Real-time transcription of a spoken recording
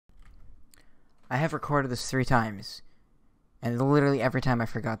I have recorded this 3 times, and literally every time I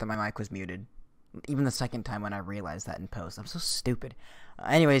forgot that my mic was muted. Even the second time when I realized that in post. I'm so stupid.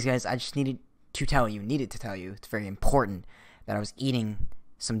 Anyways, guys, I just needed to tell you, it's very important, that I was eating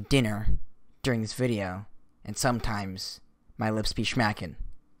some dinner during this video, and sometimes my lips be schmacking.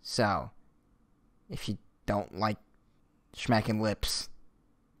 So, if you don't like schmacking lips,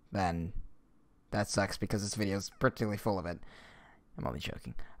 then that sucks because this video is particularly full of it. I'm only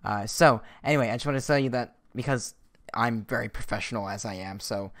joking. So, anyway, I just want to tell you that because I'm very professional as I am,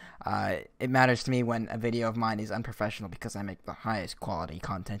 so it matters to me when a video of mine is unprofessional because I make the highest quality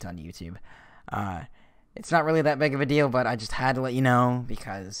content on YouTube. It's not really that big of a deal, but I just had to let you know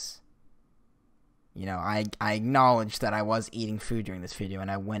because, you know, I acknowledged that I was eating food during this video, and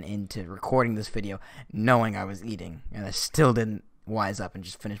I went into recording this video knowing I was eating, and I still didn't wise up and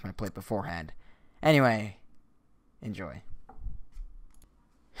just finish my plate beforehand. Anyway, enjoy.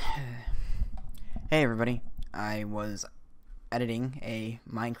 Hey everybody, I was editing a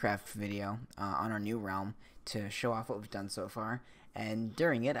Minecraft video on our new realm to show off what we've done so far, and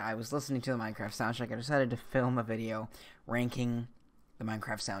during it I was listening to the Minecraft soundtrack. I decided to film a video ranking the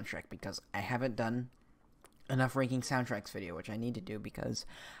Minecraft soundtrack because I haven't done enough ranking soundtracks video, which I need to do because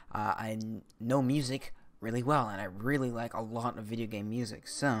I know music really well and I really like a lot of video game music.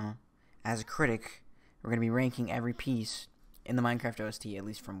 So, as a critic, we're going to be ranking every piece in the Minecraft OST, at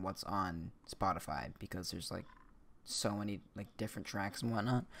least from what's on Spotify, because there's like so many like different tracks and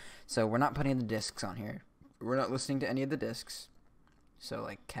whatnot. So we're not putting the discs on here. We're not listening to any of the discs. So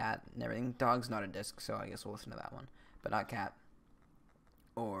like Cat and everything. Dog's not a disc, so I guess we'll listen to that one, but not Cat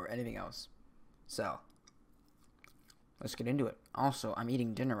or anything else. So let's get into it. Also, I'm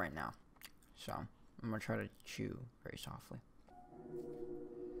eating dinner right now, so I'm gonna try to chew very softly.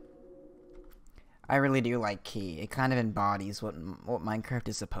 I really do like Key. It kind of embodies what Minecraft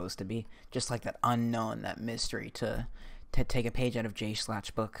is supposed to be. Just like that unknown, that mystery to take a page out of J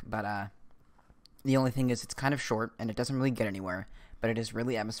Slatch's book. But the only thing is it's kind of short and it doesn't really get anywhere. But it is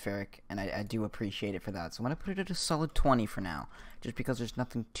really atmospheric and I do appreciate it for that. So I'm going to put it at a solid 20 for now. Just because there's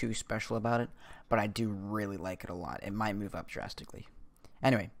nothing too special about it. But I do really like it a lot. It might move up drastically.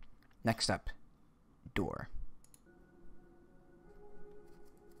 Anyway, next up, Door.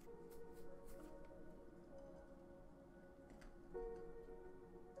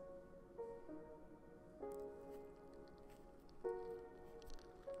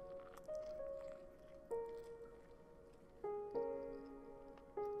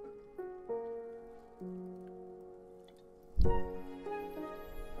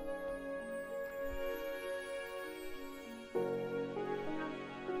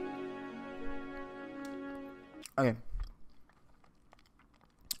 Okay.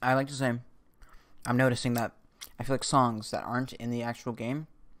 I like to say, I'm noticing that I feel like songs that aren't in the actual game,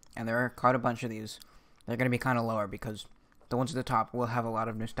 and there are quite a bunch of these, they're going to be kind of lower because the ones at the top will have a lot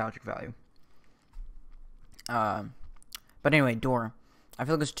of nostalgic value. But anyway, Door. I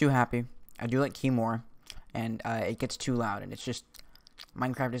feel like it's too happy. I do like Key more, and it gets too loud, and it's just,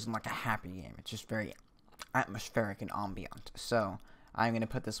 Minecraft isn't like a happy game. It's just very atmospheric and ambient. So, I'm going to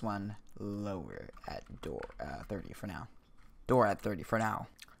put this one lower at Door 30 for now. Door at 30 for now.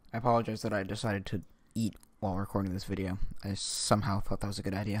 I apologize that I decided to eat while recording this video. I somehow thought that was a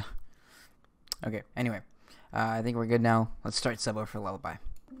good idea. Okay, anyway. I think we're good now. Let's start Subwoofer Lullaby.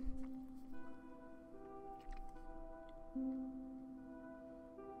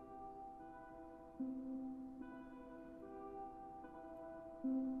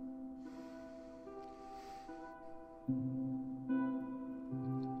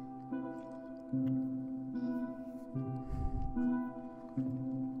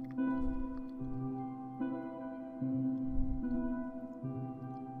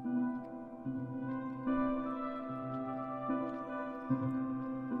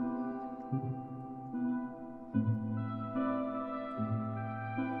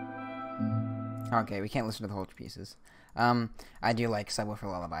 Okay, we can't listen to the whole pieces. I do like Subwoofer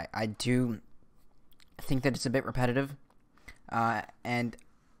Lullaby. I do think that it's a bit repetitive, and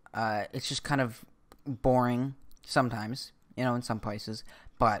it's just kind of boring sometimes, you know, in some places,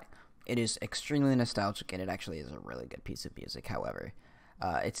 but it is extremely nostalgic, and it actually is a really good piece of music. However,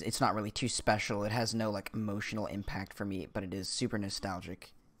 it's not really too special. It has no, like, emotional impact for me, but it is super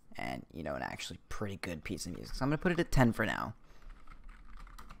nostalgic, and, you know, an actually pretty good piece of music. So I'm going to put it at 10 for now.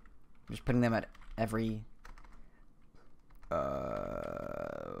 I'm just putting them at every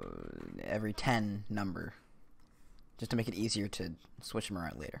 10 number, just to make it easier to switch them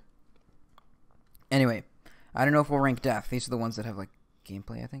around later. Anyway, I don't know if we'll rank Death. These are the ones that have like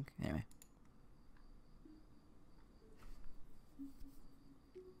gameplay, I think. Anyway,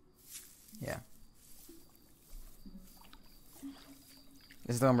 yeah.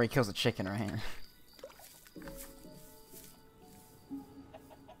 This is the one where he kills a chicken, right?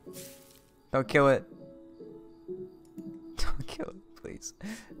 Don't kill it. Don't kill it, please.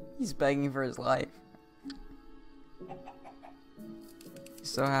 He's begging for his life. He's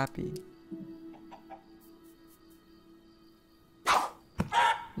so happy.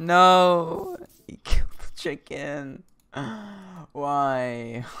 No! He killed the chicken.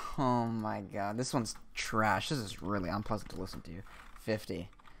 Why? Oh my god. This one's trash. This is really unpleasant to listen to. 50.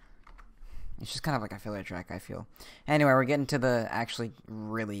 It's just kind of like a filler track, I feel. Anyway, we're getting to the actually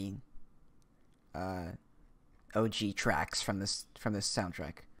really OG tracks from this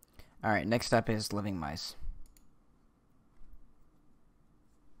soundtrack. Alright, next up is Living Mice.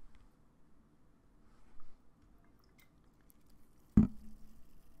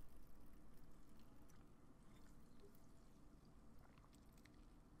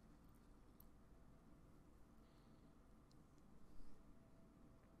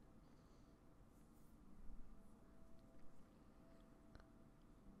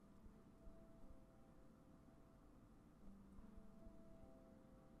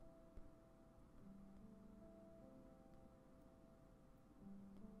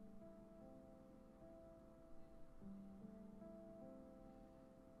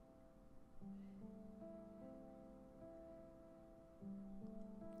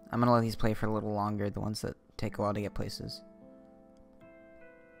 I'm gonna let these play for a little longer, the ones that take a while to get places.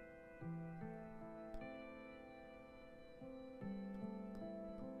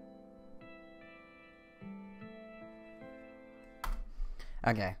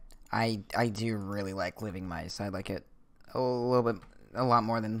 Okay, I do really like Living Mice. I like it a lot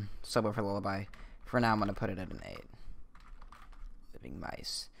more than Sober for Lullaby. For now, I'm gonna put it at an 8. Living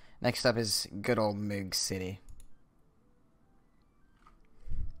Mice. Next up is good old Moog City.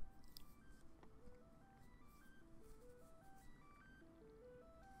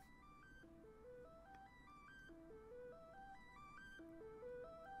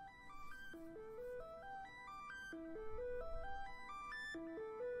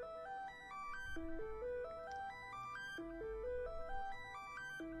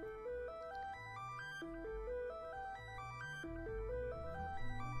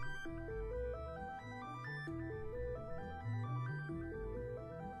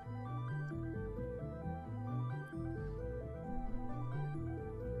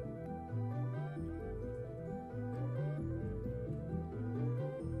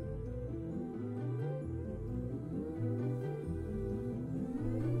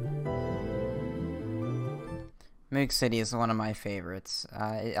 Moog City is one of my favorites.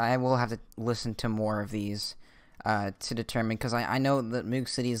 I will have to listen to more of these to determine, because I know that Moog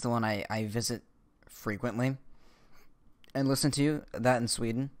City is the one I visit frequently and listen to, that in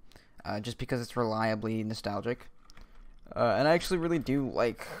Sweden, just because it's reliably nostalgic. And I actually really do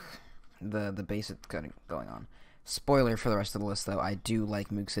like the bass that's going on. Spoiler for the rest of the list, though, I do like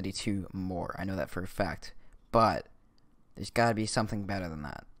Moog City 2 more. I know that for a fact. But there's gotta be something better than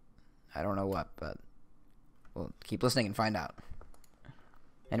that. I don't know what, but we'll keep listening and find out.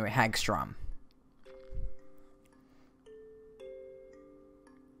 Anyway, Hagstrom.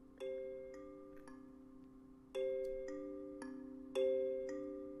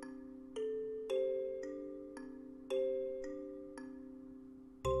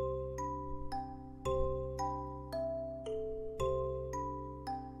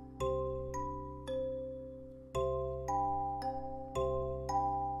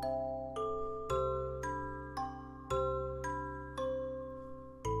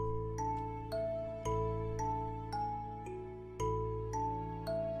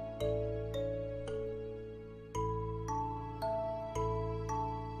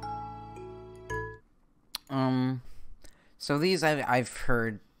 So these I've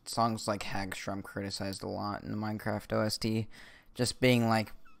heard songs like Hagstrom criticized a lot in the Minecraft OST, just being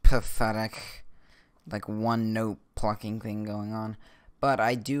like pathetic, like one note plucking thing going on. But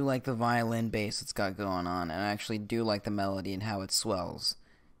I do like the violin bass it's got going on, and I actually do like the melody and how it swells,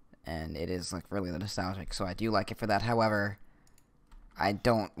 and it is like really nostalgic. So I do like it for that. However, I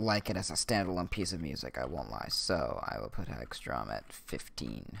don't like it as a standalone piece of music. I won't lie. So I will put Hagstrom at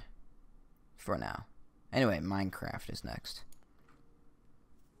 15 for now. Anyway, Minecraft is next.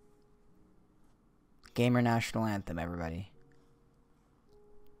 Gamer National Anthem, everybody.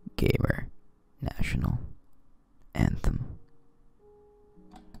 Gamer National Anthem.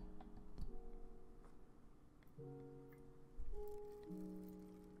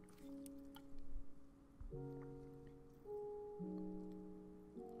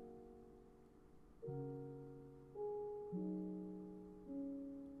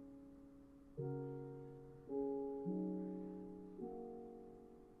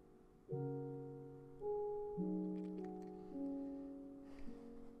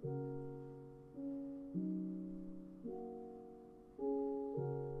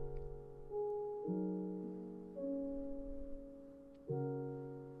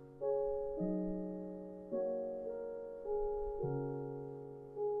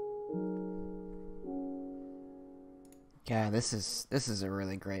 Yeah, this is a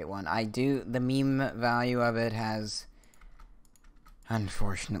really great one. The meme value of it has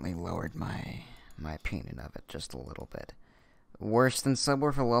unfortunately lowered my opinion of it just a little bit. Worse than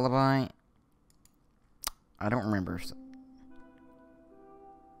Subwoofer Lullaby? I don't remember.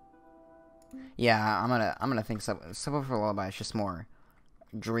 Yeah, I'm gonna think Subwoofer Lullaby is just more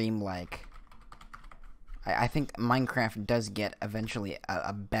dreamlike. I think Minecraft does get eventually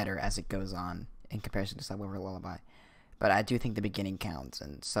a better as it goes on in comparison to Subwoofer Lullaby. But I do think the beginning counts,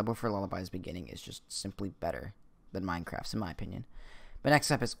 and Subwoofer Lullaby's beginning is just simply better than Minecraft's, in my opinion. But next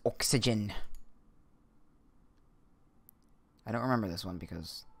up is Oxygen. I don't remember this one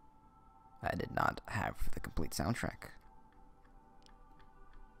because I did not have the complete soundtrack.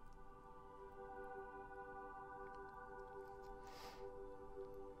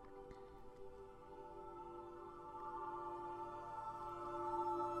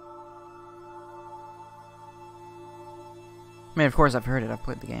 I mean, of course I've heard it. I've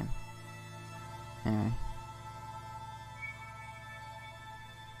played the game. Anyway.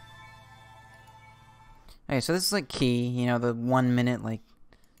 Okay, so this is like key, you know, the 1 minute like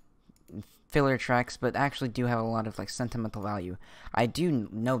filler tracks, but actually do have a lot of like sentimental value. I do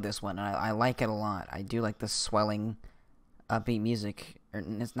know this one, and I like it a lot. I do like the swelling, upbeat music. Or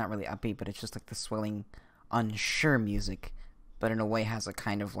it's not really upbeat, but it's just like the swelling, unsure music, but in a way has a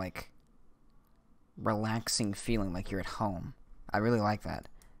kind of like relaxing feeling, like you're at home. I really like that.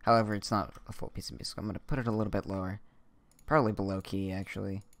 However, it's not a full piece of music. I'm gonna put it a little bit lower, probably below key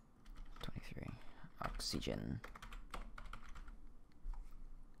actually. 23. Oxygen.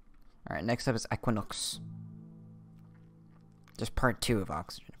 Alright, next up is Equinox. Just part 2 of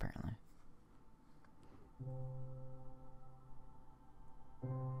Oxygen, apparently.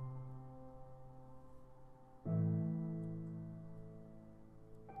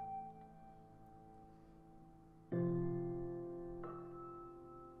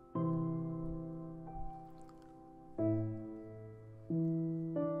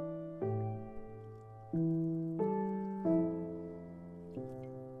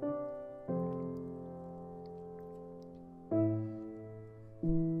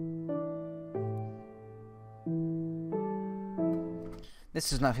 This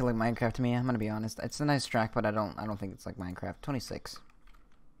does not feel like Minecraft to me. I'm gonna be honest. It's a nice track, but I don't think it's like Minecraft. 26.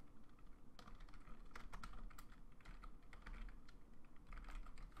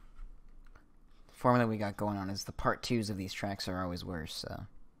 The formula we got going on is the part 2s of these tracks are always worse. So,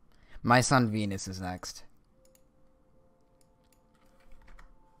 My Son Venus is next.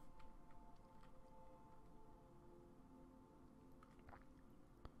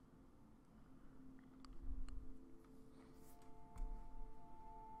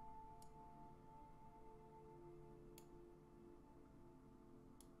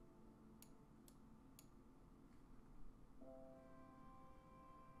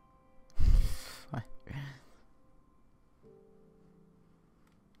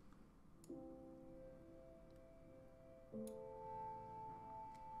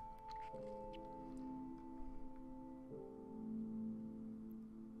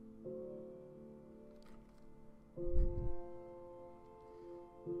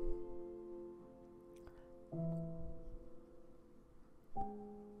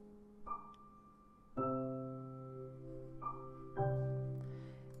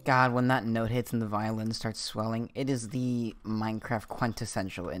 God, when that note hits and the violin starts swelling, it is the Minecraft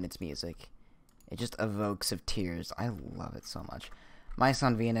quintessential in its music. It just evokes of tears. I love it so much. My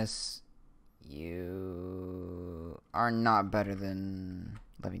Son Venus, you are not better than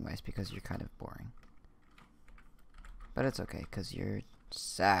Living Mice because you're kind of boring. But it's okay, because you're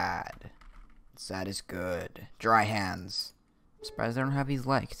sad. Sad is good. Dry Hands. I'm surprised I don't have these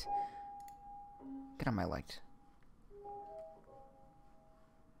liked. Get on my liked.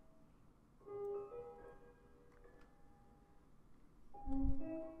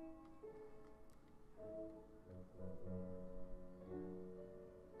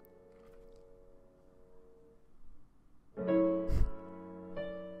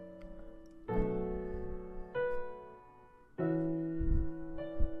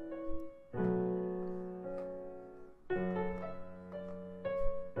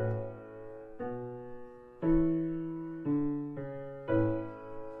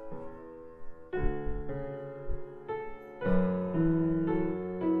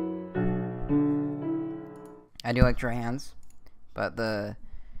 I do like Dry Hands, but the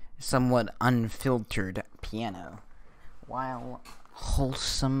somewhat unfiltered piano, while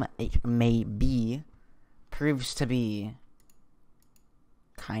wholesome it may be, proves to be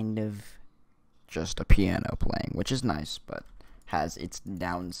kind of just a piano playing, which is nice, but has its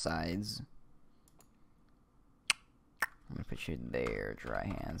downsides. I'm gonna put you there, Dry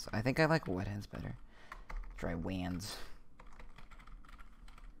Hands. I think I like Wet Hands better. Dry Wands.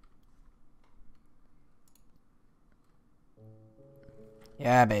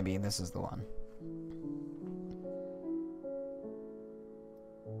 Yeah, baby, this is the one.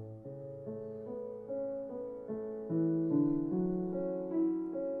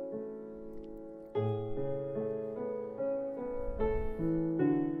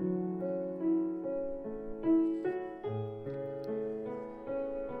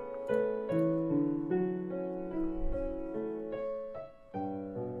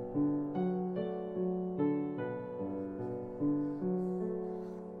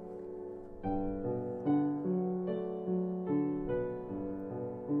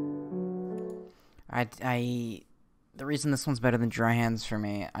 The reason this one's better than Dry Hands for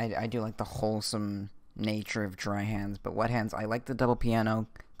me, I do like the wholesome nature of Dry Hands, but Wet Hands, I like the double piano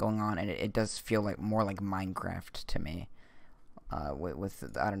going on, and it does feel like more like Minecraft to me,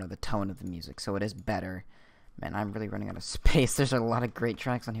 with I don't know, the tone of the music, so it is better. Man, I'm really running out of space. There's a lot of great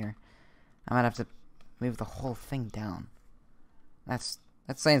tracks on here. I might have to move the whole thing down. That's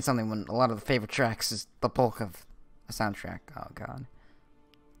saying something when a lot of the favorite tracks is the bulk of a soundtrack. Oh god.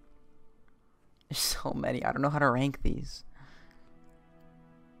 There's so many. I don't know how to rank these.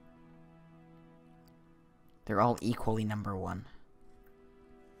 They're all equally number one.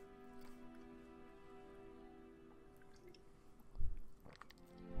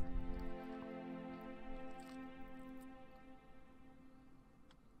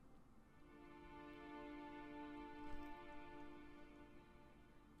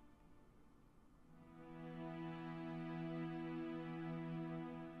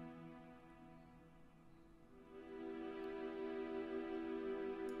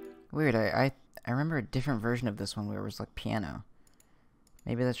 Weird, I remember a different version of this one where it was like piano.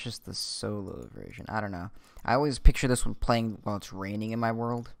 Maybe that's just the solo version. I don't know. I always picture this one playing while it's raining in my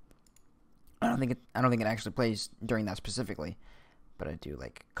world. I don't think it actually plays during that specifically, but I do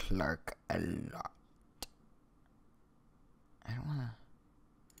like Clark a lot. I don't wanna.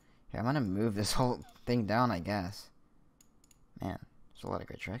 Yeah, I'm gonna move this whole thing down, I guess. Man, there's a lot of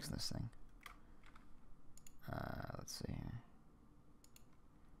great tracks in this thing. Let's see here.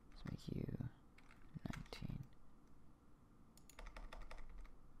 Make you 19.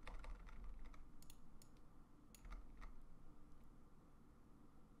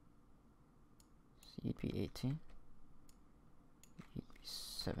 So you'd be 18. You'd be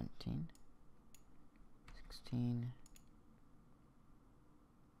 17. 16.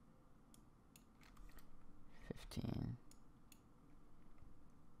 15.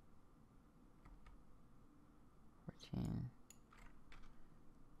 14.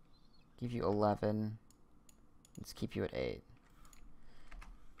 Give you 11. Let's keep you at 8.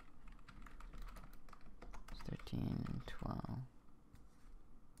 13, 12.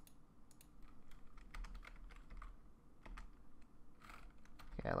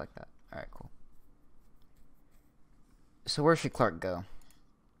 Okay, I like that. Alright, cool. So where should Clark go?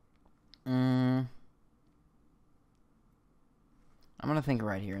 I'm gonna think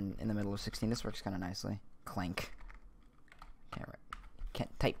right here in the middle of 16. This works kind of nicely. Clank.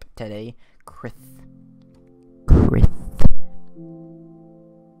 Can't type today. Crith.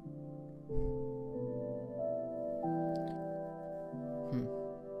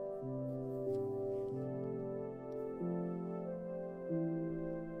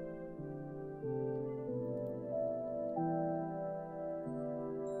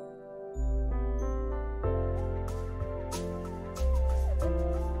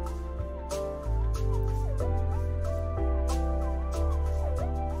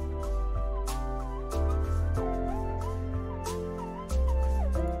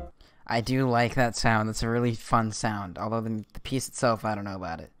 I do like that sound. It's a really fun sound. Although the piece itself, I don't know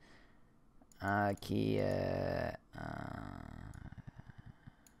about it. Kia.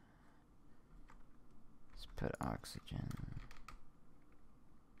 Let's put Oxygen.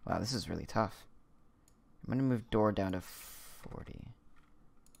 Wow, this is really tough. I'm gonna move Door down to 40.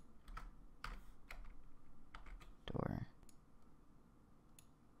 Door.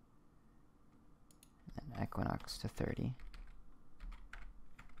 And Equinox to 30.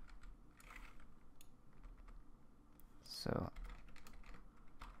 So,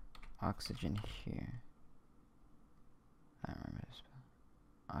 Oxygen here. I don't remember this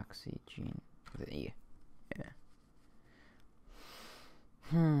spell. Oxygen with an E. Yeah.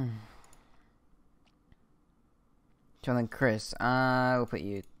 So then Chris, we'll put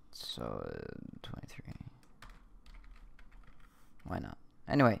you, so, 23. Why not?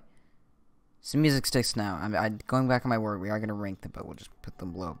 Anyway, some music sticks now. I'm going back on my word, we are going to rank them, but we'll just put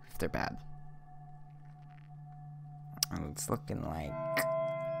them low if they're bad. It's looking like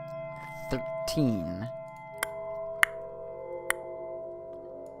 13.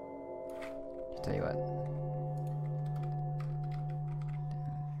 I'll tell you what.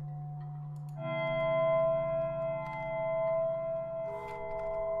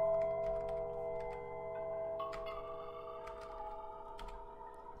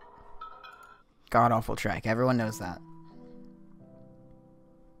 God awful track. Everyone knows that.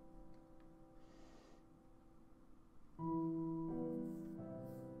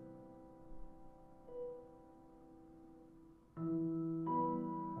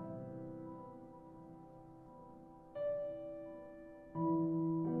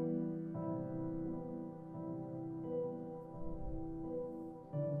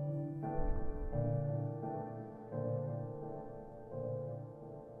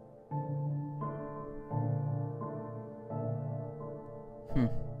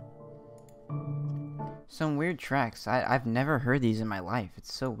 Some weird tracks. I've never heard these in my life.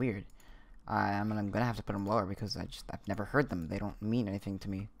 It's so weird. I'm gonna have to put them lower because I've never heard them. They don't mean anything to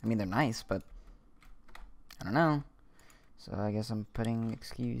me. I mean, they're nice, but I don't know. So I guess I'm putting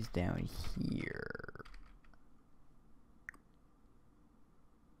Excuse down here.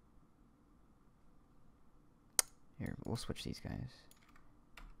 Here, we'll switch these guys.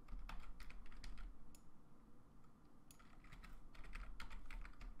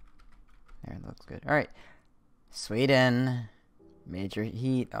 There, it looks good. Alright. Sweden. Major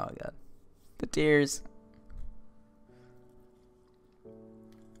heat. Oh, God. The tears.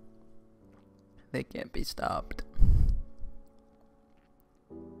 They can't be stopped.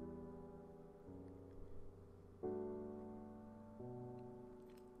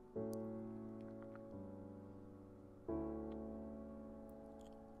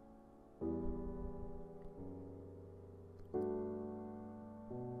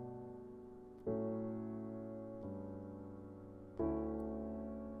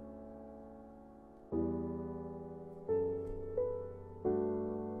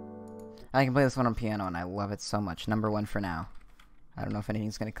 I can play this one on piano, and I love it so much. Number 1 for now. I don't know if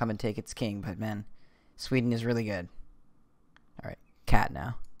anything's going to come and take its king, but man, Sweden is really good. Alright, Cat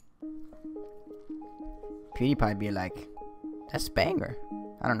now. PewDiePie be like, that's banger.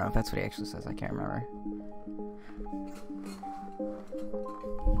 I don't know if that's what he actually says. I can't remember.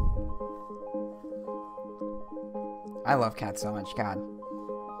 I love Cat so much. God.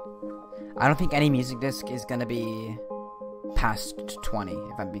 I don't think any music disc is going to be past 20,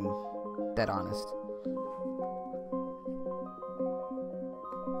 if I'm being dead honest.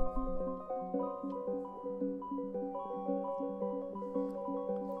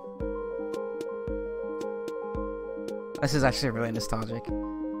 This is actually really nostalgic.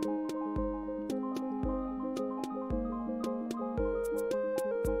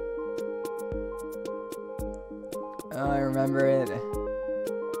 Oh, I remember it.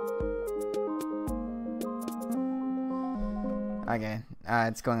 Okay,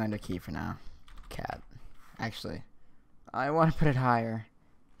 it's going under key for now. Cat. Actually, I want to put it higher.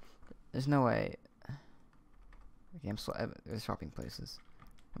 There's no way. Okay, I'm swapping places.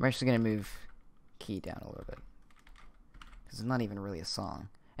 I'm actually gonna move key down a little bit because it's not even really a song.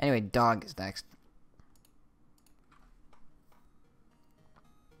 Anyway, Dog is next.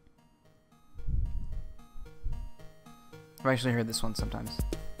 I've actually heard this one sometimes.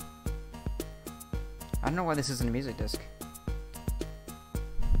 I don't know why this isn't a music disc.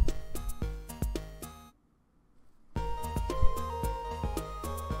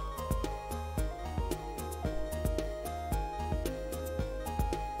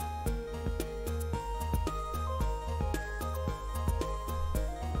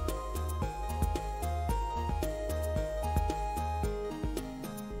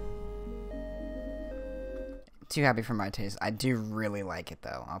 Too happy for my taste. I do really like it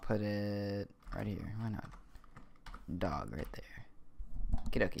though. I'll put it right here. Why not? Dog right there.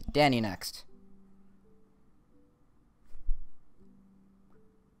 Okie dokie. Danny next.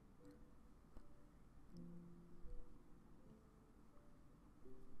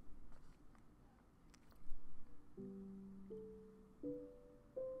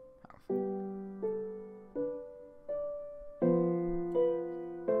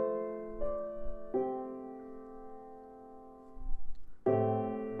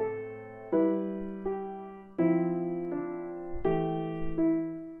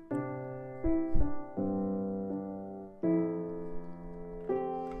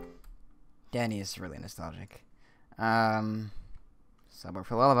 Danny is really nostalgic. Subwoofer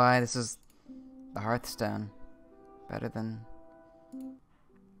for Lullaby. This is the Hearthstone. Better than...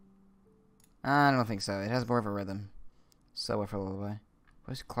 I don't think so. It has more of a rhythm. Subwoofer for Lullaby.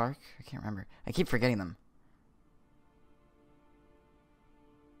 Where's Clark? I can't remember. I keep forgetting them.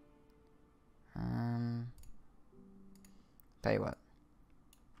 Tell you what.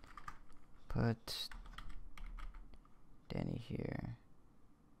 Put Danny here.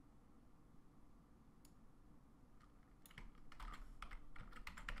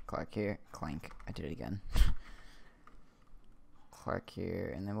 Clark here. Clank. I did it again. Clark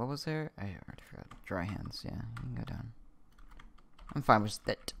here. And then what was there? I already forgot. Dry hands. Yeah, you can go down. I'm fine with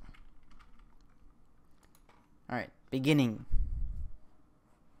that. Alright. Beginning.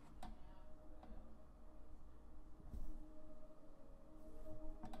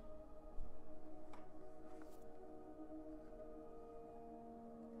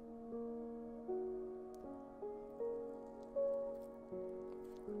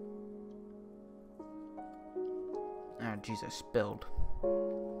 Oh, jeez, I spilled.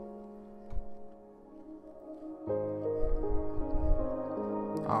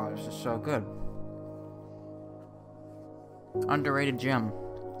 Oh, this is so good. Underrated gem.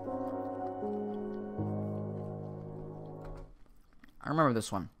 I remember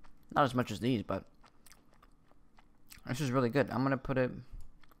this one. Not as much as these, but this is really good. I'm gonna put it.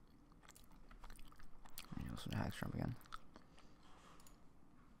 Let me listen to Hagstrom again.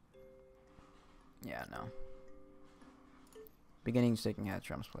 Yeah, no. Beginning's taking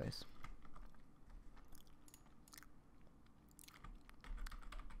Hagstrom's place.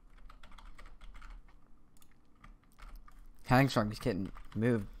 Hagstrom is getting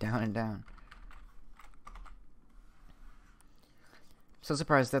moved down and down. So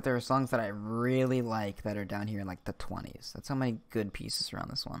surprised that there are songs that I really like that are down here in like the 20s. That's how many good pieces are on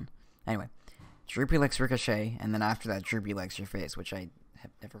this one. Anyway, Droopy Likes Ricochet, and then after that, Droopy Likes Your Face, which I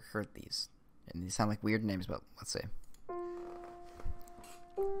have never heard these. And these sound like weird names, but let's see.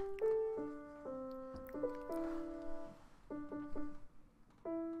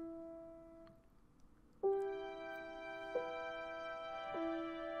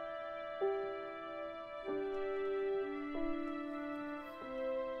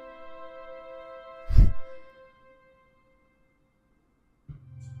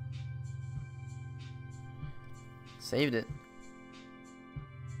 Saved it.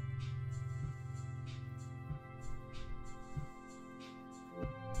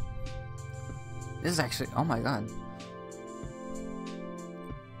 This is actually, oh my god.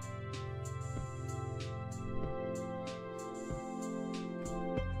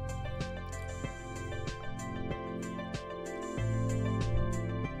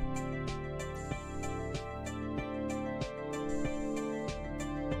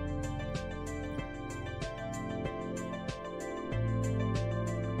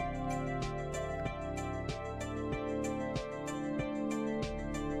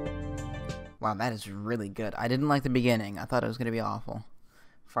 Wow, that is really good. I didn't like the beginning. I thought it was going to be awful.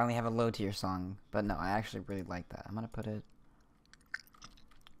 Finally have a low tier song. But no, I actually really like that. I'm going to put it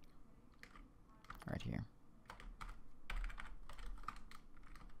right here.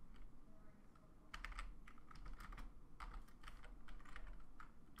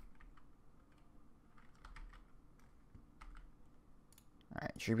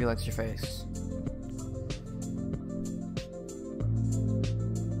 Alright, Droopy Likes Your Face.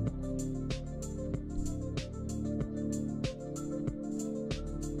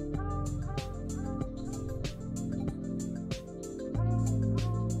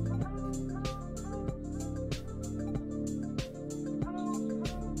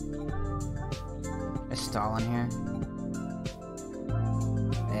 Stall in here.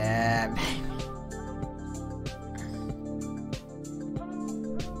 Yeah, baby.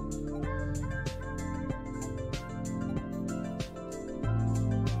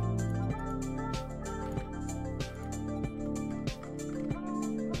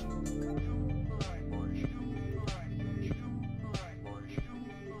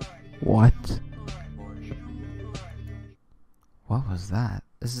 What? What was that?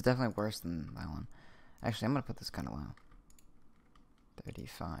 This is definitely worse than that one. Actually, I'm gonna put this kind of low.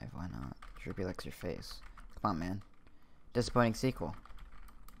 35, why not? Droopy Likes Your Face. Come on, man. Disappointing sequel.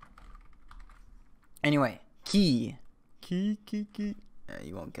 Anyway, Key. Key.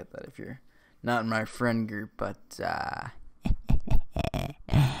 You won't get that if you're not in my friend group, but,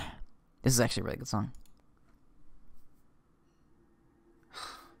 this is actually a really good song.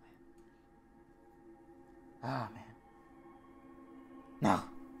 Oh, man. No.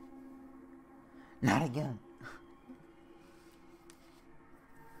 Not again.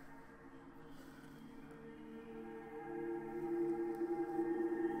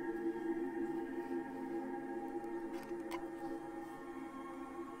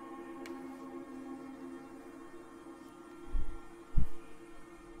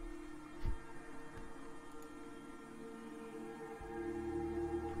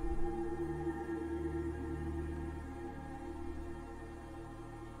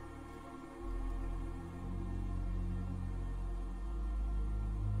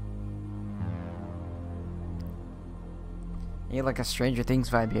 You get like a Stranger Things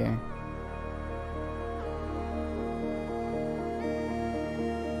vibe here.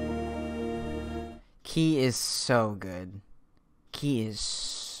 Key is so good. Key is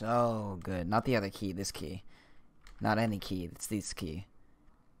so good. Not the other key, this key. Not any key, it's this key.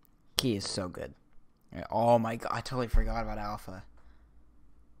 Key is so good. Oh my god, I totally forgot about Alpha.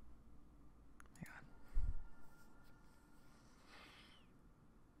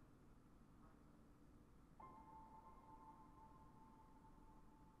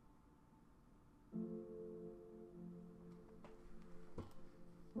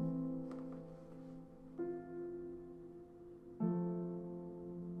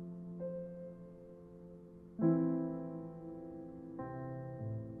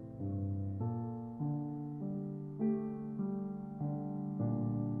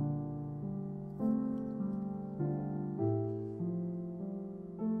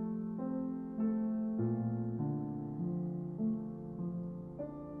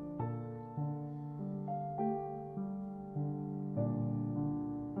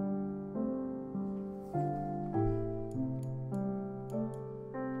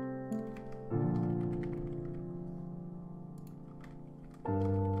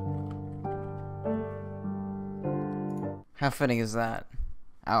 How fitting is that?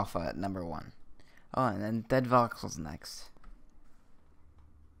 Alpha at number 1. Oh, and then Dead Voxels next.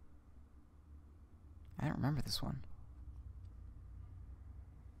 I don't remember this one.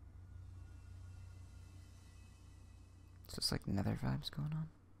 It's just like nether vibes going on.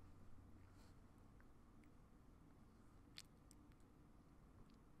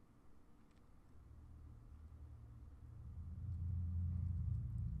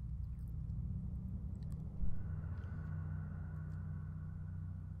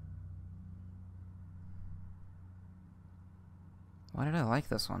 Why did I like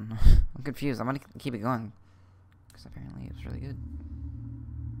this one? I'm confused. I'm gonna keep it going. Because apparently it was really good.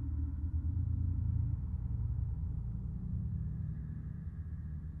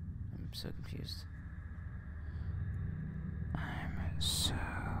 I'm so confused. I'm so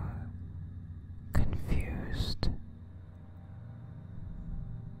confused.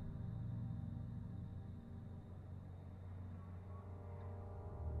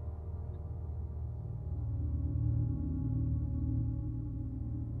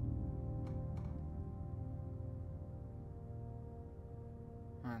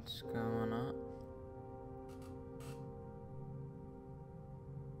 What's going on?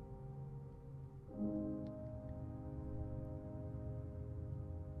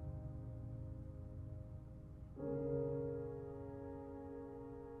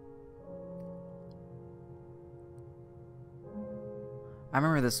 I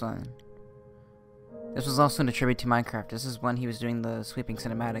remember this one. This was also in a tribute to Minecraft. This is when he was doing the sweeping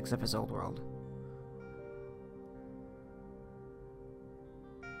cinematics of his old world.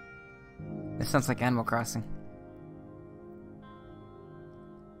 This sounds like Animal Crossing.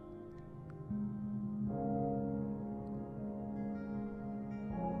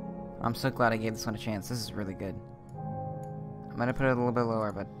 I'm so glad I gave this one a chance. This is really good. I'm gonna put it a little bit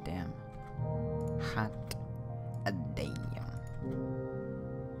lower, but damn. Hot damn.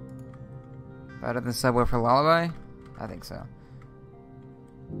 Better than Subwoofer Lullaby? I think so.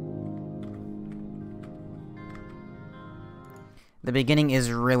 The beginning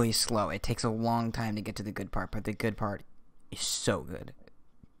is really slow. It takes a long time to get to the good part, but the good part is so good.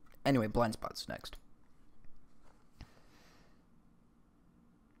 Anyway, Blind Spot's next.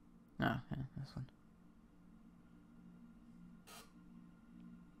 Oh, yeah, this one.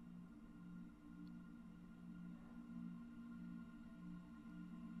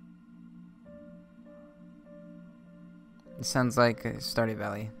 It sounds like Stardew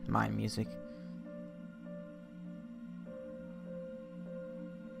Valley mine music.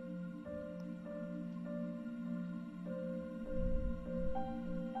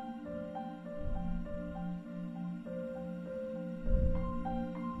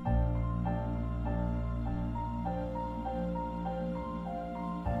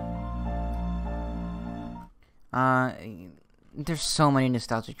 There's so many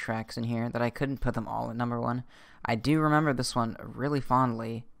nostalgic tracks in here that I couldn't put them all at number 1. I do remember this one really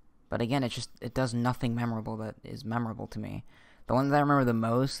fondly, but again, it does nothing memorable that is memorable to me. The ones that I remember the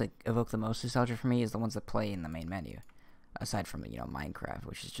most, that evoke the most nostalgia for me, is the ones that play in the main menu, aside from, you know, Minecraft,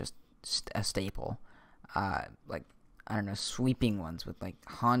 which is just a staple. Like, I don't know, sweeping ones with like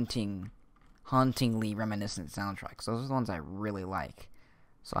hauntingly reminiscent soundtracks. Those are the ones I really like.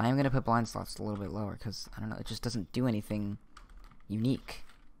 So I am going to put Blind Slots a little bit lower because, I don't know, it just doesn't do anything unique.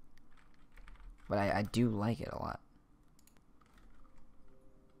 But I do like it a lot.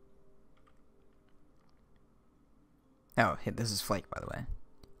 Oh, hey, this is Flake, by the way.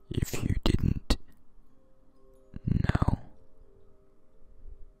 If you didn't know.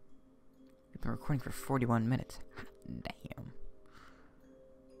 We've been recording for 41 minutes. Damn.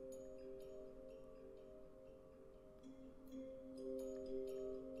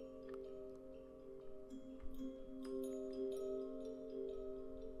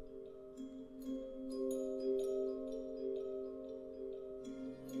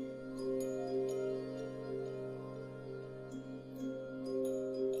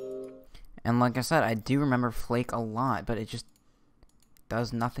 And like I said, I do remember Flake a lot, but it just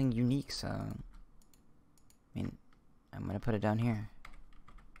does nothing unique, so... I mean, I'm gonna put it down here.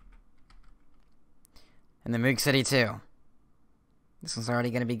 And the Moog City too. This one's already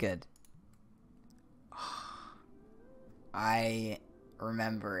gonna be good. I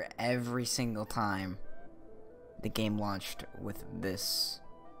remember every single time the game launched with this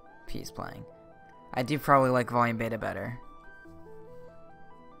piece playing. I do probably like Volume Beta better.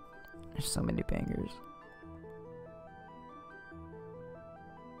 There's so many bangers.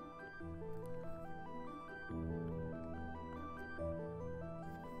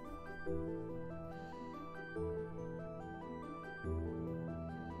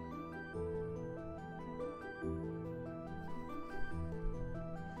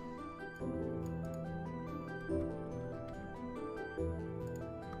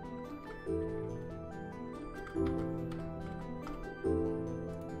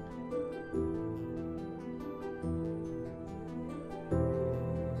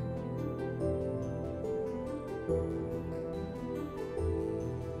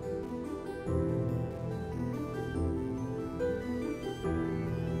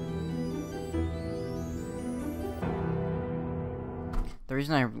 The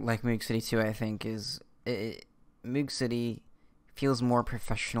reason I like Moog City 2, I think, is Moog City feels more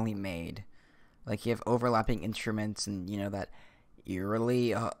professionally made. Like, you have overlapping instruments and, you know, that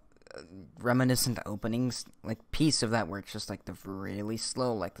eerily reminiscent openings. Like, piece of that where it's just, like, the really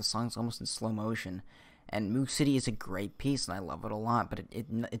slow, like, the song's almost in slow motion. And Moog City is a great piece, and I love it a lot, but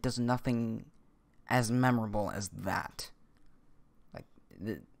it does nothing as memorable as that. Like,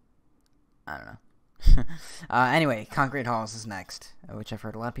 I don't know. Anyway, Concrete Halls is next, which I've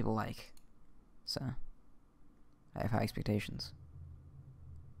heard a lot of people like. So, I have high expectations.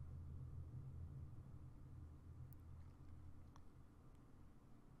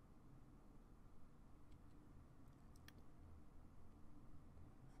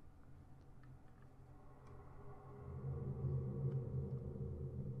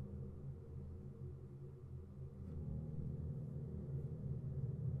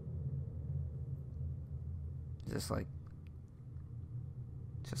 Is this like...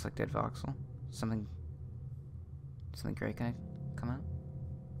 just like Dead Voxel? Something great gonna come out?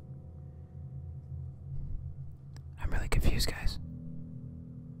 I'm really confused, guys.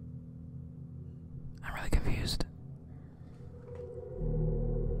 I'm really confused.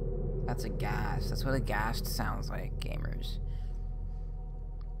 That's a ghast. That's what a ghast sounds like, gamers.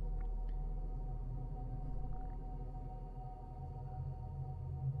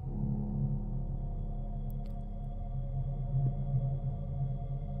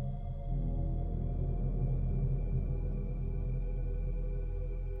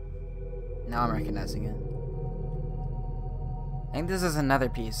 Now I'm recognizing it. I think this is another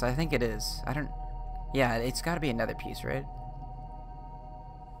piece. I think it is. I don't... yeah, it's gotta be another piece, right?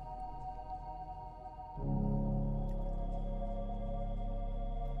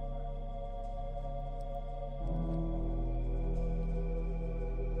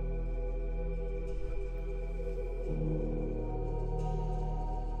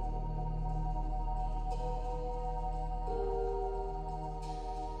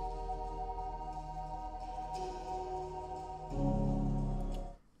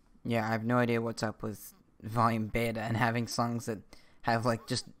 Yeah, I have no idea what's up with Volume Beta and having songs that have, like,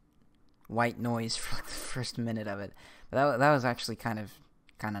 just white noise for, like, the first minute of it. But that was actually kind of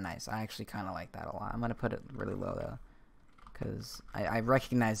nice. I actually kind of like that a lot. I'm gonna put it really low, though, because I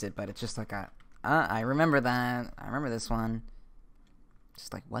recognize it, but it's just like I remember that. I remember this one.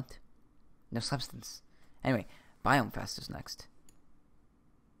 Just like, what? No substance. Anyway, Biome Fest is next.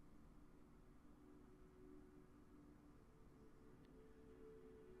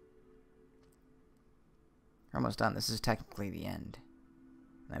 We're almost done. This is technically the end.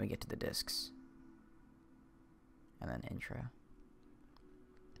 And then we get to the discs. And then intro.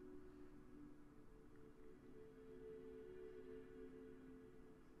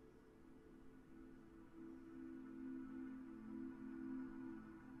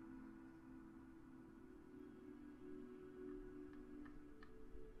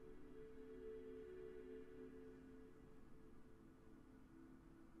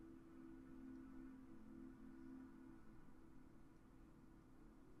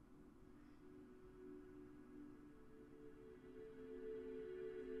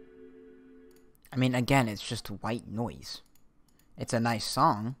 I mean, again, it's just white noise. It's a nice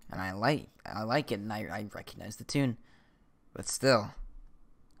song, and I like it, and I recognize the tune. But still,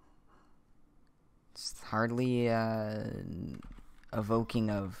 it's hardly evoking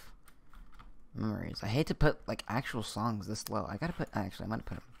of memories. I hate to put like actual songs this low. I gotta put. Actually, I'm gonna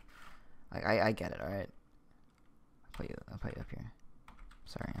put them. Like I get it. All right. I'll put you up here.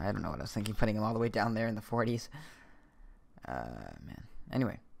 Sorry, I don't know what I was thinking. Putting them all the way down there in the 40s. Man.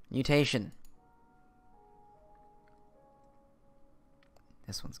 Anyway, Mutation.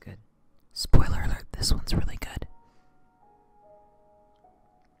 This one's good. Spoiler alert, this one's really good.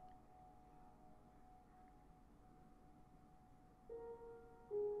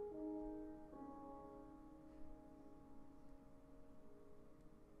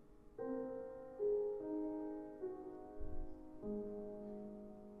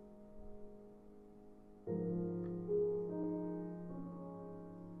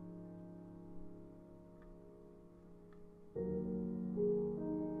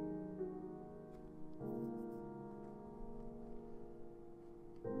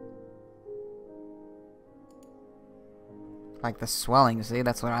 Like the swelling, see?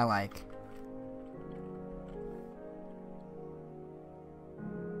 That's what I like.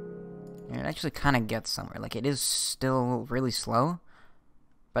 And it actually kind of gets somewhere. Like, it is still really slow,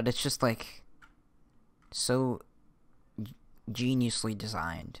 but it's just, like, so geniusly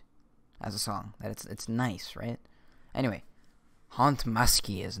designed as a song that it's nice, right? Anyway, Haunt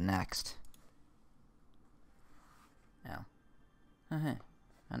Muskie is next. Now, I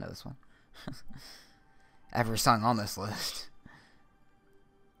know this one. Every song on this list.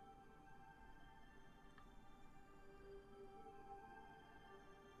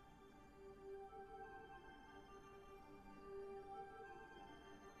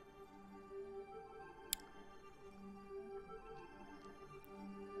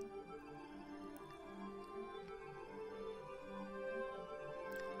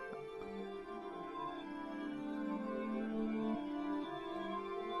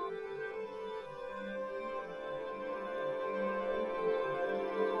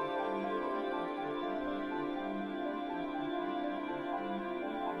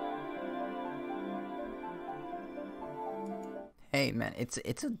 Hey man, it's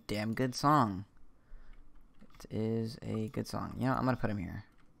a damn good song. It is a good song. You know, I'm gonna put him here.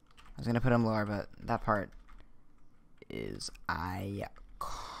 I was gonna put him lower, but that part is iconic.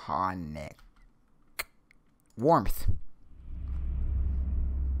 Warmth.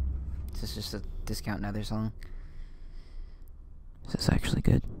 Is this just a Discount Nether song? Is this actually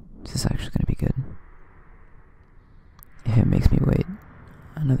good? Is this actually gonna be good? If it makes me wait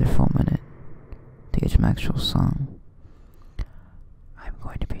another full minute to get to my actual song, I'm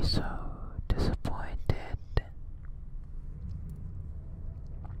going to be so disappointed.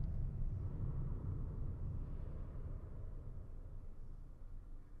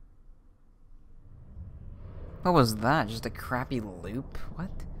 What was that? Just a crappy loop?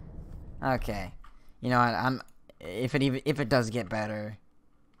 What? Okay. You know what? If it does get better,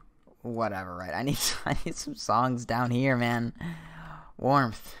 whatever, right? I need some songs down here, man.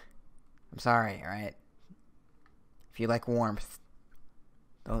 Warmth. I'm sorry, alright? If you like warmth,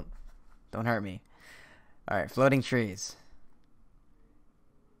 don't hurt me. Alright, Floating Trees.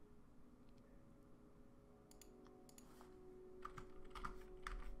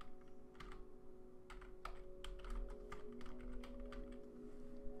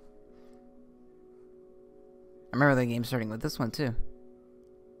 I remember the game starting with this one too.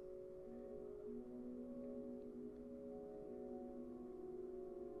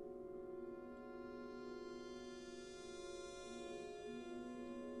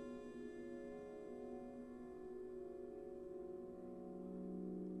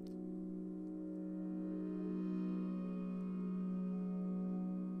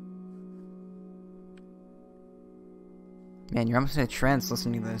 Man, you're almost in a trance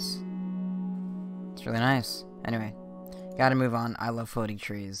listening to this. It's really nice. Anyway, gotta move on. I love Floating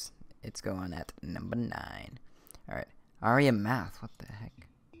Trees. It's going at number 9. Alright. Aria Math. What the heck?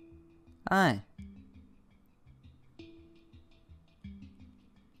 Hi.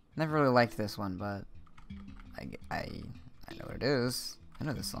 Never really liked this one, but I know what it is. I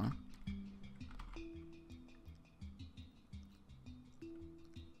know this song.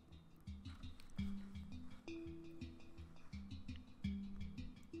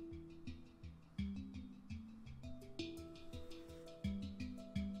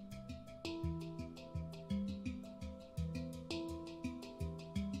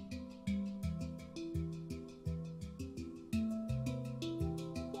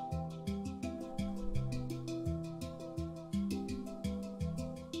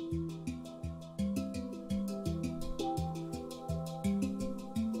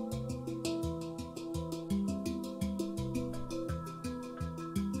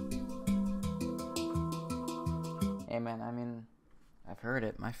 Hey man, I mean, I've heard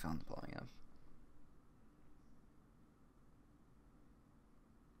it. My phone's blowing up.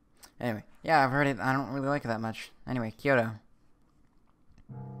 Anyway, yeah, I've heard it. I don't really like it that much. Anyway, Kyoto.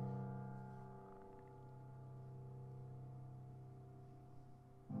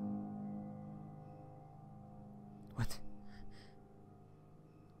 What?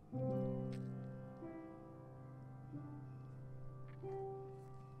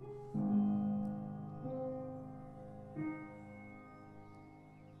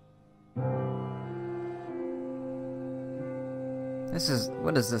 This is,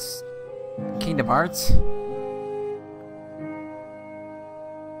 what is this? Kingdom Hearts?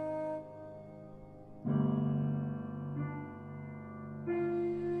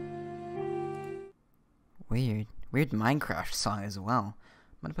 Weird. Weird Minecraft song as well.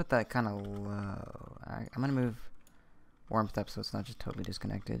 I'm gonna put that kind of low. I'm gonna move Warmth up so it's not just totally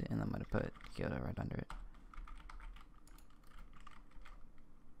disconnected, and I'm gonna put Kyoto right under it.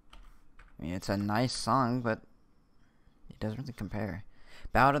 I mean, it's a nice song, but it doesn't really compare.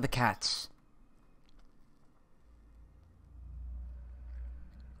 Ballad of the Cats.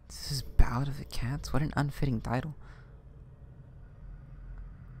 This is Ballad of the Cats? What an unfitting title.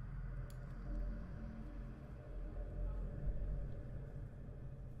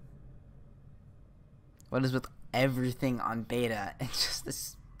 What is with everything on beta? It's just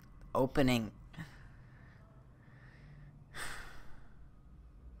this opening.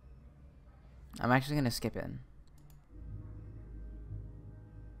 I'm actually gonna skip in.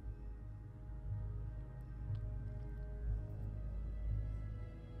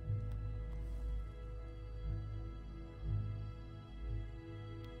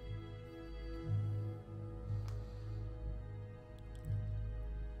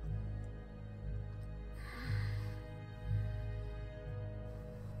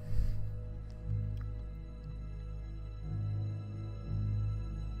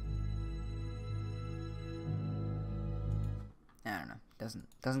 I don't know.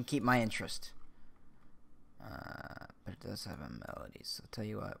 Doesn't keep my interest. But it does have a melody. So I'll tell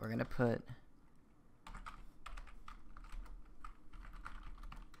you what, we're gonna put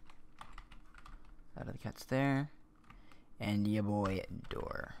Out of the Cats there, and your boy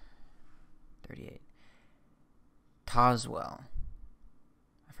Door. 38. Toswell.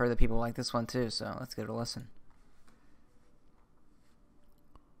 I've heard that people like this one too, so let's give it a listen.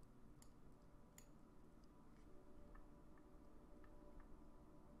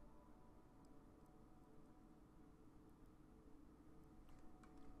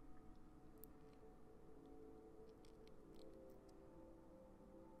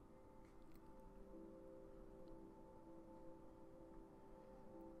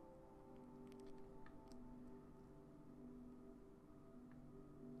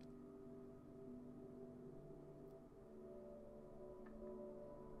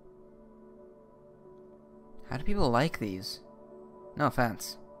 How do people like these? No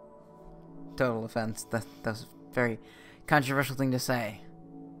offense. Total offense. That's a very controversial thing to say.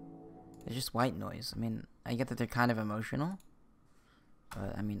 They're just white noise. I mean, I get that they're kind of emotional,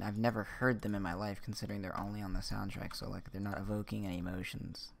 but I mean, I've never heard them in my life, considering they're only on the soundtrack, so like they're not evoking any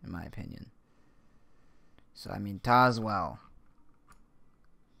emotions, in my opinion. So I mean, Toswell.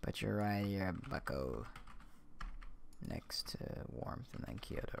 But you're right here, bucko. Next to Warmth, and then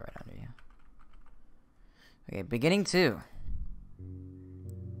Kyoto right under you. Okay, beginning 2.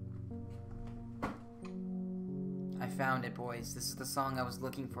 I found it, boys. This is the song I was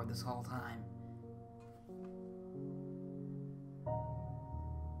looking for this whole time.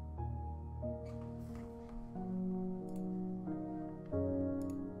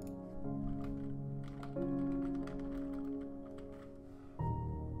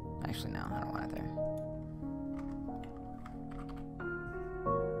 Actually, no, I don't want it there.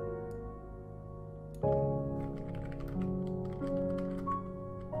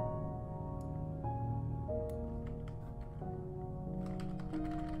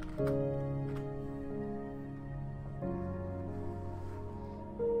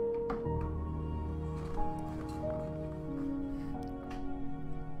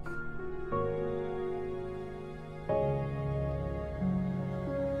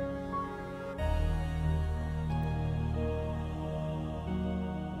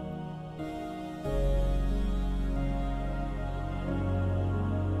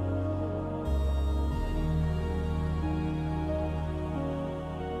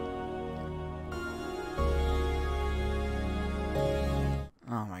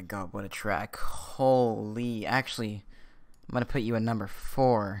 Oh my god, what a track. Holy. Actually, I'm gonna put you at number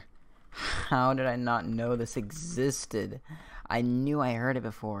 4. How did I not know this existed? I knew I heard it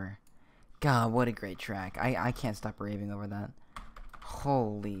before. God, what a great track. I can't stop raving over that.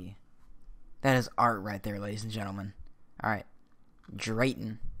 Holy. That is art right there, ladies and gentlemen. Alright.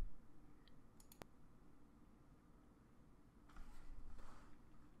 Drayton.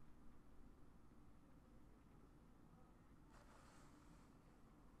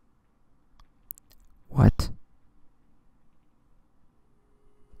 What?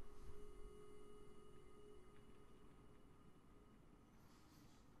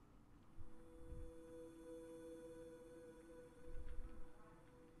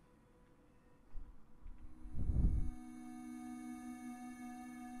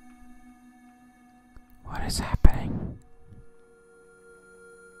 What is happening?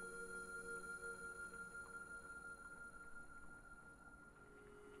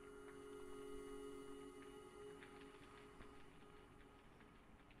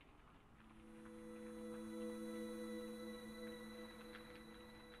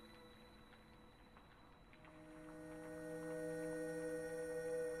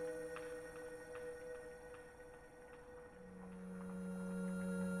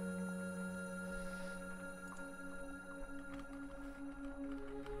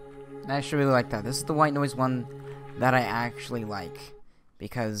 I actually really like that. This is the white noise one that I actually like.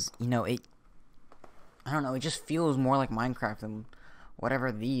 Because, you know, I don't know, it just feels more like Minecraft than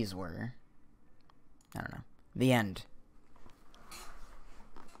whatever these were. I don't know. The end.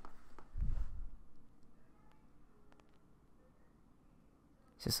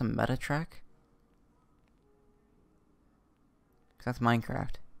 Is this a meta track? 'Cause that's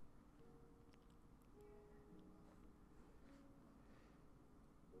Minecraft.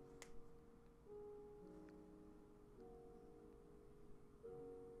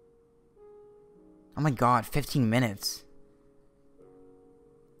 Oh my god, 15 minutes.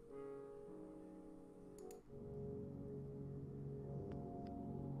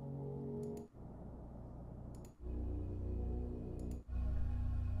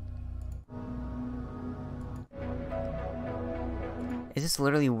 Is this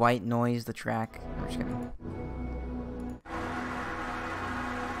literally white noise, the track? I'm just kidding.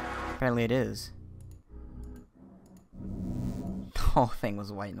 Apparently it is. The whole thing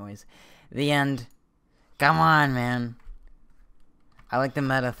was white noise. The end. Come on, man. I like the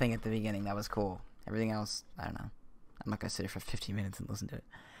meta thing at the beginning. That was cool. Everything else, I don't know. I'm not going to sit here for 15 minutes and listen to it.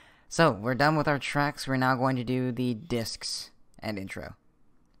 So, we're done with our tracks. We're now going to do the discs and intro.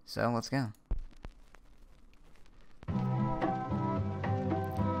 So, let's go.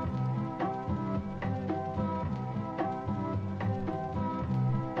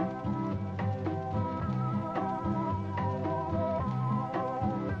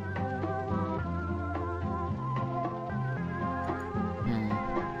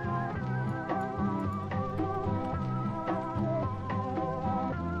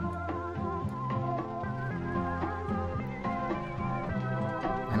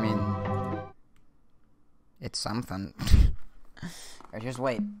 It's something. Or just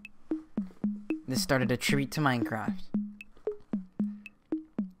wait. This started a treat to Minecraft.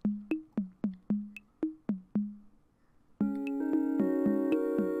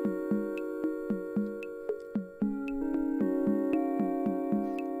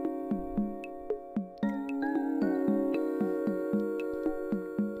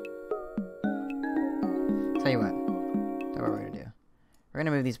 Tell you what. That's what we're gonna do. We're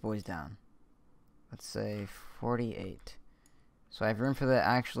gonna move these boys down. Let's say 48. So I have room for the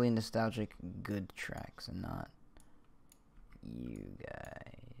actually nostalgic good tracks and not you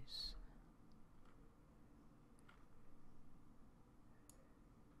guys.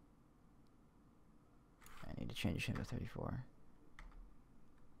 I need to change him to 34. Or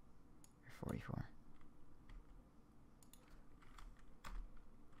 44.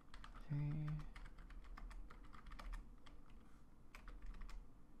 3.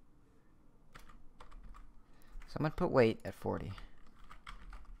 So I'm gonna put weight at 40.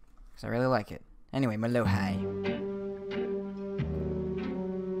 Because I really like it. Anyway, my low high.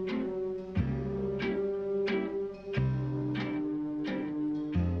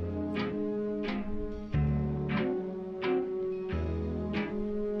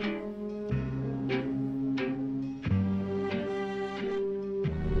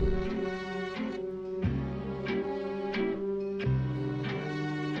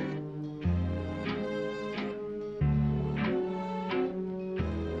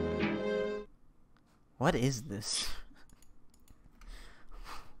 What is this?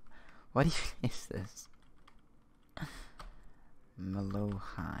 What even is this? Mellow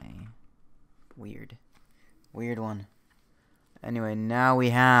high. Weird. Weird one. Anyway, now we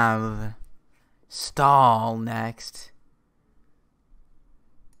have Stall next.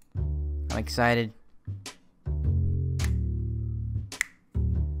 I'm excited.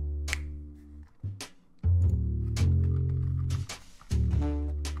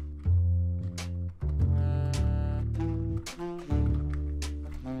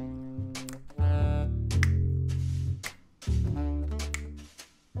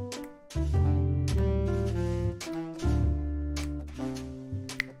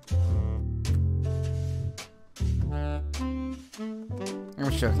 I'm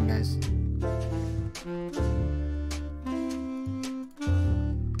just joking, guys.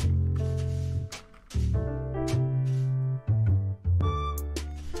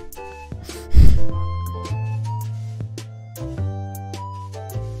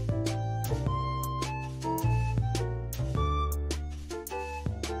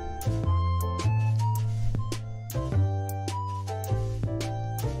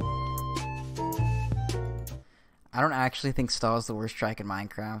 I don't actually think stall is the worst track in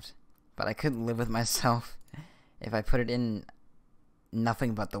Minecraft, but I couldn't live with myself if I put it in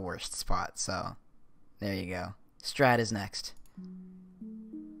nothing but the worst spot, so there you go. Strat is next.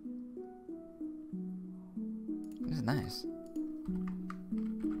 This is nice.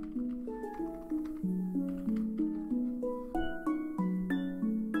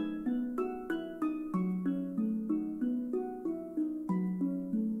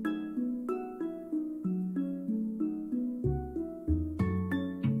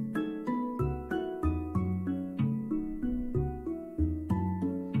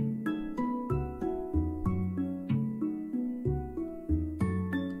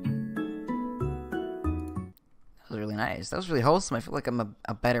 That was really nice. That was really wholesome. I feel like I'm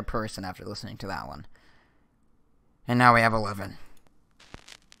a better person after listening to that one. And now we have 11.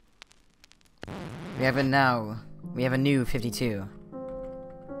 We have a new 52.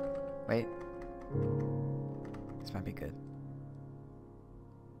 Wait. This might be good.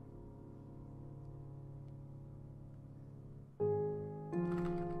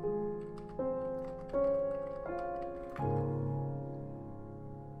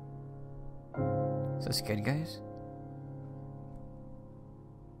 Is this good, guys?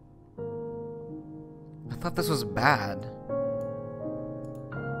 I thought this was bad.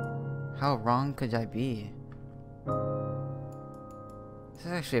 How wrong could I be? This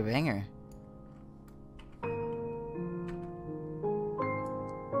is actually a banger.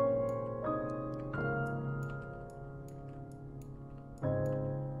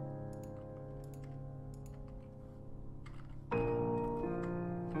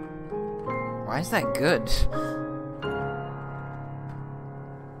 Why is that good?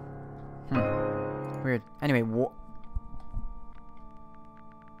 Weird. Anyway,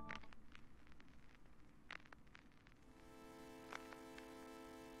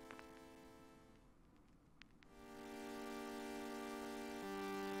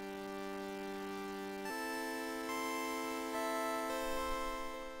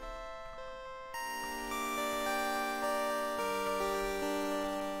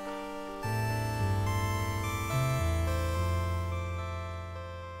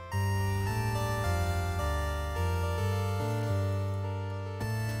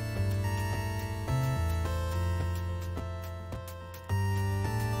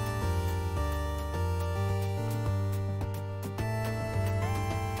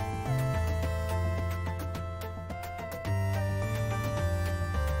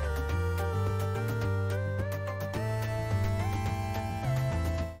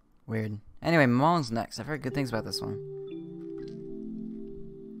 weird. Anyway, Mullen's next. I've heard good things about this one.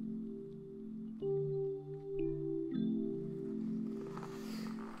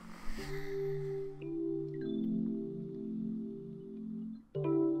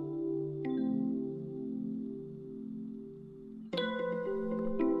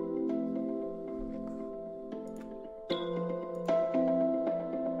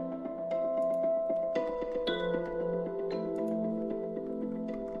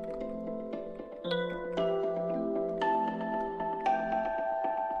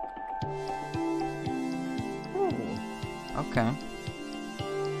 Okay.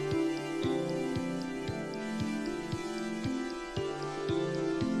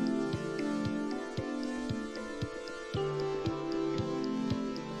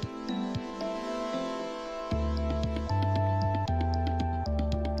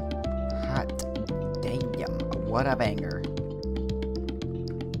 Hot damn, what a banger.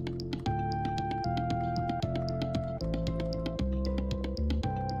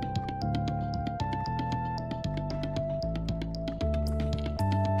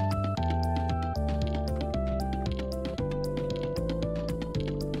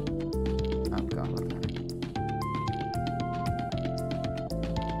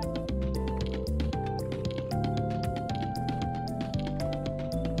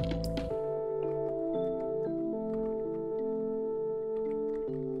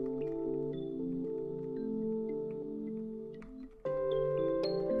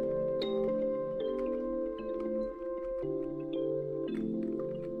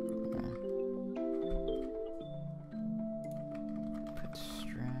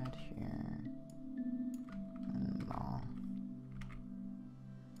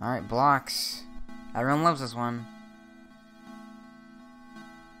 Alright, blocks. Everyone loves this one.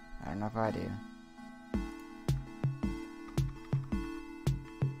 I don't know if I do.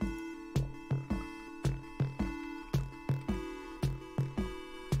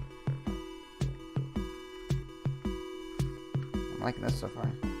 I'm liking this so far.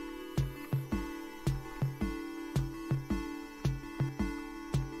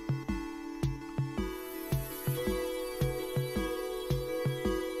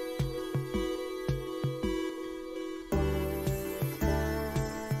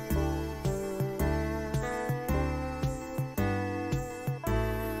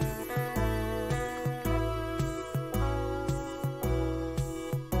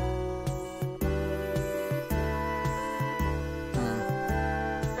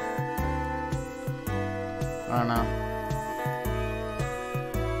 I don't know.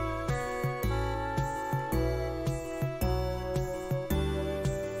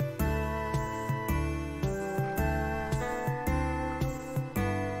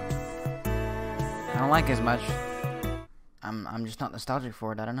 I don't like it as much. I'm just not nostalgic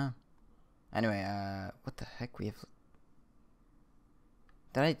for it. I don't know. Anyway, what the heck? We have.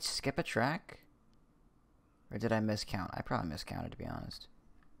 Did I skip a track? Or did I miscount? I probably miscounted, to be honest.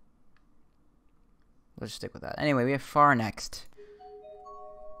 Let's stick with that. Anyway, we have Far next.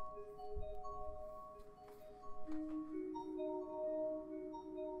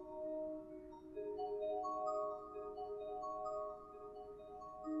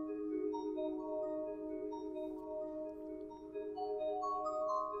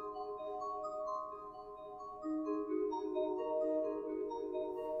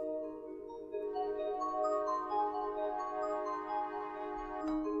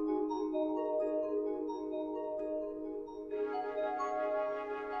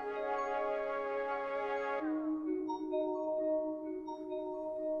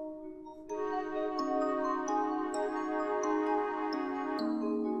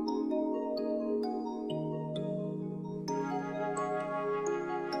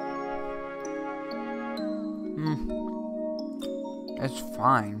 It's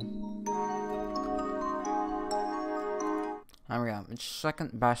fine. There we go. It's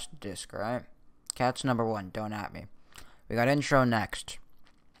second best disc, right? Cat's number 1. Don't at me. We got intro next.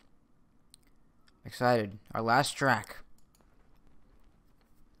 Excited. Our last track.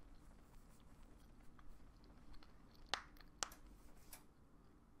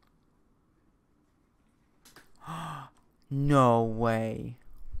 No way.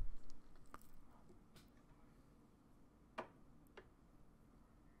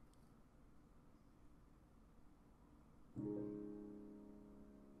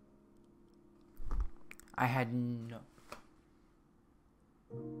 I had no...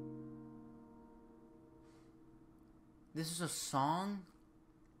 This is a song?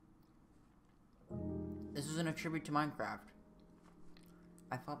 This isn't a tribute to Minecraft.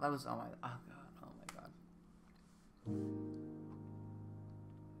 I thought that was... Oh my god. Oh my god.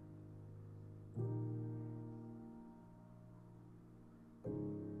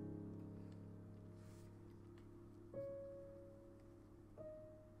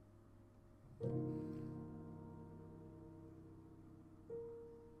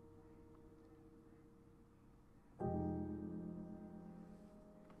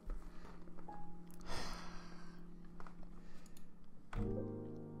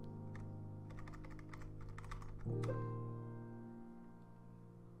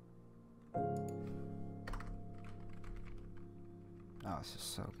 Oh, this is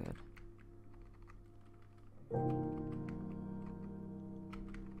so good.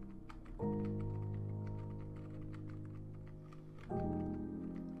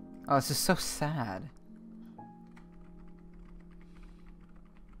 Oh, this is so sad.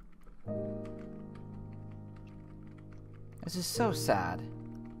 This is so sad.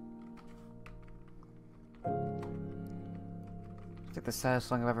 It's like the saddest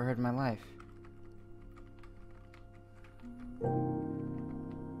song I've ever heard in my life.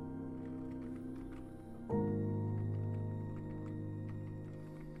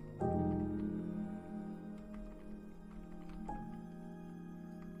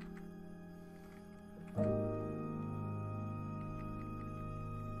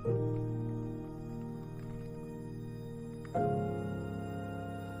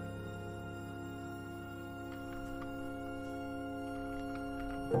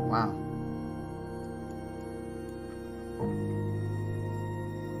 Wow.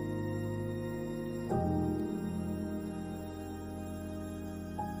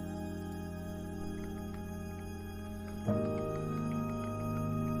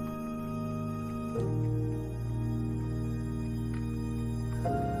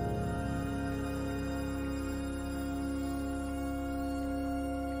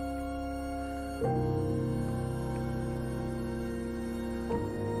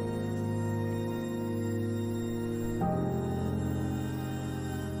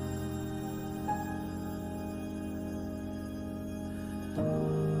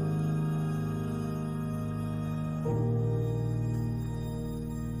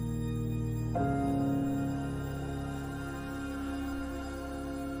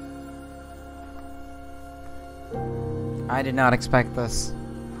 I did not expect this.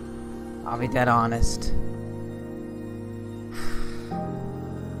 I'll be dead honest.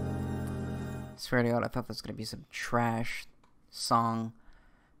 Swear to God, I thought this was gonna be some trash song.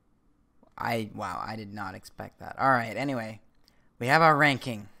 Wow, I did not expect that. Alright, anyway. We have our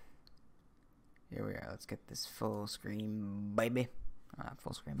ranking. Here we are. Let's get this full screen, baby. Not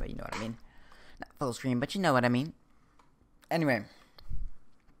full screen, but you know what I mean. Not full screen, but you know what I mean. Anyway.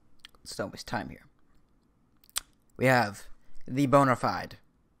 Let's don't waste time here. We have the bona fide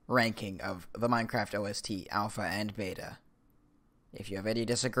ranking of the Minecraft OST Alpha and Beta. If you have any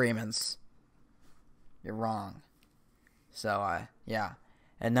disagreements, you're wrong. So, yeah.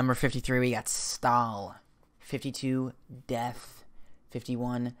 At number 53, we got Stall. 52, Death.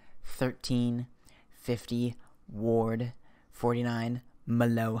 51, 13. 50, Ward. 49,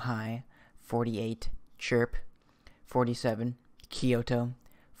 Malohai. 48, Chirp. 47, Kyoto.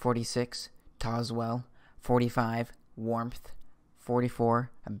 46, Toswell. 45, Warmth.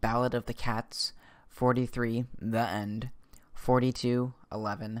 44, A Ballad of the Cats. 43, The End. 42,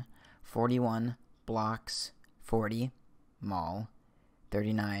 11. 41, Blocks. 40, Mall.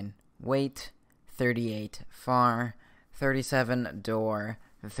 39, Wait. 38, Far. 37, Door.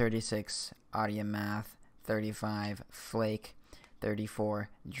 36, Audiomath. 35, Flake. 34,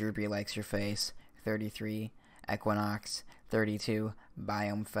 Droopy Likes Your Face. 33, Equinox. 32,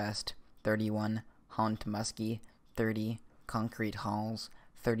 Biome Fest. 31, Haunt Muskie. 30, Concrete Halls.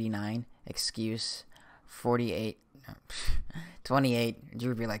 39, Excuse. 48, 28,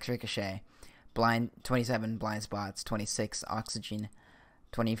 Droopy Likes Ricochet. 27, Blind Spots. 26, Oxygen.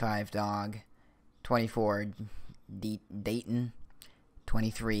 25, Dog. 24, Dayton.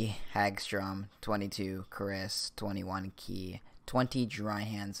 23, Hagstrom. 22, Chris. 21, Key. 20, Dry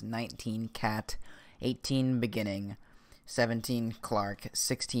Hands. 19, Cat. 18, Beginning. 17, Clark.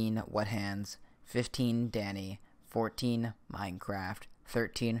 16, Wet Hands. 15, Danny. 14, Minecraft.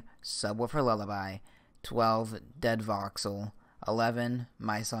 13, Subwoofer Lullaby. 12, Dead Voxel. 11,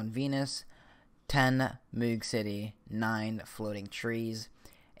 Mice on Venus. 10, Moog City. 9, Floating Trees.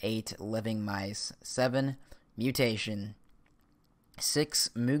 8, Living Mice. 7, Mutation. 6,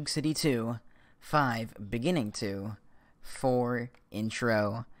 Moog City 2. 5, Beginning 2. 4,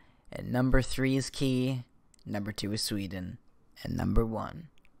 Intro. And number 3 is Key. Number 2 is Sweden. And number 1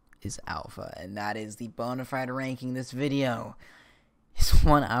 is Alpha. And that is the bona fide ranking this video. It's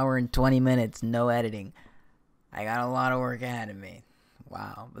 1 hour and 20 minutes, no editing. I got a lot of work ahead of me.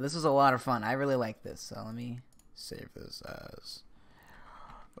 Wow. But this was a lot of fun. I really like this. So let me save this as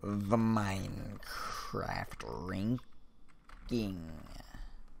the Minecraft ranking.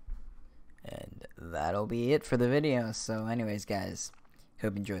 And that'll be it for the video. So anyways, guys,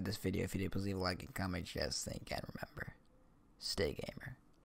 hope you enjoyed this video. If you did, please leave a like and comment. Just think and remember, stay gamer.